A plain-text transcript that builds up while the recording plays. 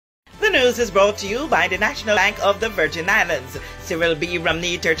The news is brought to you by the National Bank of the Virgin Islands, Cyril B.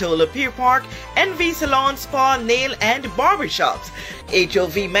 Ramney Tertola Pier Park, NV Salon, Spa, Nail and Barbershops,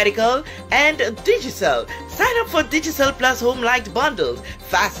 HOV Medical, and Digicel. Sign up for Digicel Plus Home Light Bundles,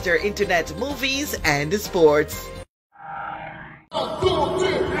 faster internet, movies and sports.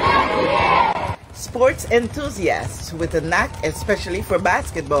 Sports enthusiasts with a knack especially for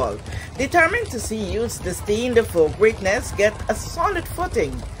basketball, determined to see youths destined for greatness get a solid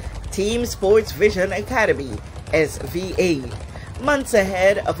footing. Team Sports Vision Academy, SVA. Months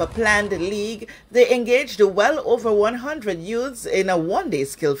ahead of a planned league, they engaged well over 100 youths in a one-day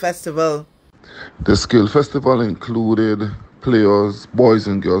skill festival. The skill festival included players, boys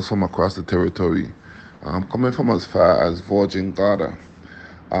and girls from across the territory, coming from as far as Virgin Garda.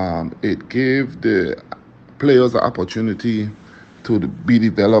 It gave the players the opportunity to be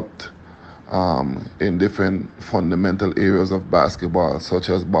developed in different fundamental areas of basketball, such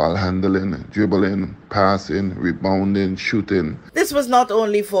as ball handling, dribbling, passing, rebounding, shooting. This was not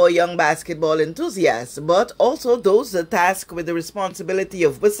only for young basketball enthusiasts, but also those tasked with the responsibility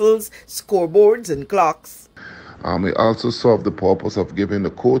of whistles, scoreboards, and clocks. It also served the purpose of giving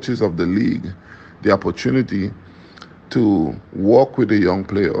the coaches of the league the opportunity to work with the young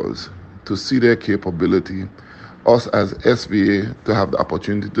players, to see their capability, us as SVA to have the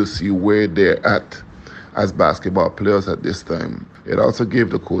opportunity to see where they're at as basketball players at this time. It also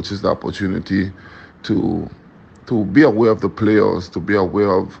gave the coaches the opportunity to be aware of the players, to be aware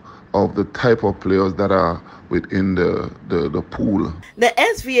of the type of players that are within the pool. The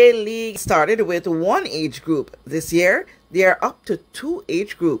SVA League started with one age group. This year, they are up to 2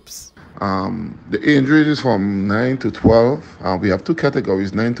 age groups. The age range is from 9 to 12. We have 2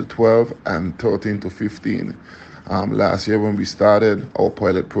 categories, 9 to 12 and 13 to 15. Last year when we started our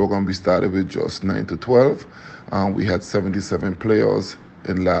pilot program, we started with just 9 to 12. We had 77 players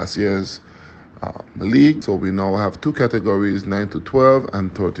in last year's league. So we now have 2 categories, 9 to 12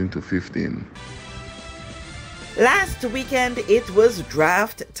 and 13 to 15. Last weekend, it was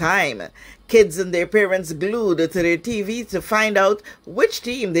draft time. Kids and their parents glued to their TV to find out which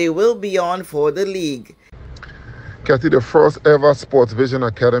team they will be on for the league. Kathy, the first ever Sports Vision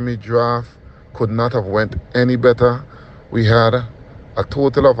Academy draft could not have went any better. We had a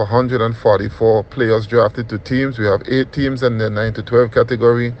total of 144 players drafted to teams. We have 8 teams in the 9 to 12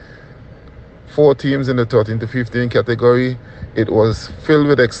 category, 4 teams in the 13 to 15 category. It was filled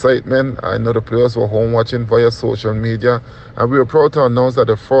with excitement. I know the players were home watching via social media, and we were proud to announce that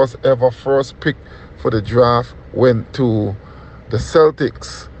the first pick for the draft went to the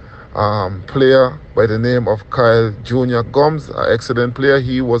Celtics player by the name of Kyle Jr. Gums, an excellent player.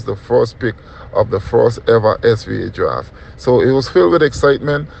 He was the first pick of the first ever SVA draft. So it was filled with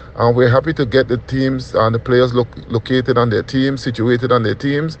excitement, and we're happy to get the teams and the players located on their teams, situated on their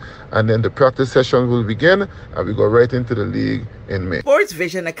teams, and then the practice session will begin, and we go right into the league in May. Sports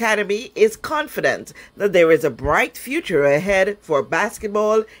Vision Academy is confident that there is a bright future ahead for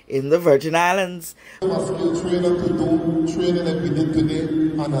basketball in the Virgin Islands. A skill trainer to do training that we did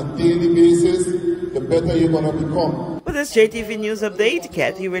today on a daily basis, the better you're going to become. With this JTV News Update,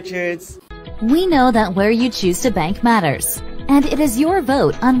 Kathy Richards. We know that where you choose to bank matters, and it is your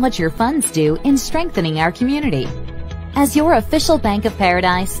vote on what your funds do in strengthening our community. As your official Bank of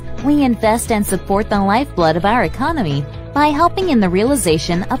Paradise, we invest and support the lifeblood of our economy by helping in the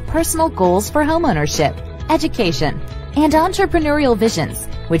realization of personal goals for homeownership, education, and entrepreneurial visions,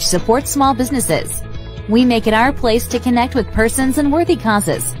 which support small businesses. We make it our place to connect with persons and worthy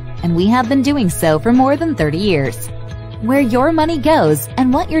causes, and we have been doing so for more than 30 years. Where your money goes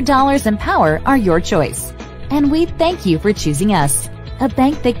and what your dollars empower are your choice. And we thank you for choosing us, a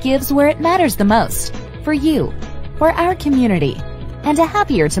bank that gives where it matters the most, for you, for our community, and a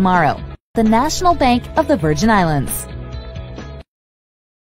happier tomorrow. The National Bank of the Virgin Islands.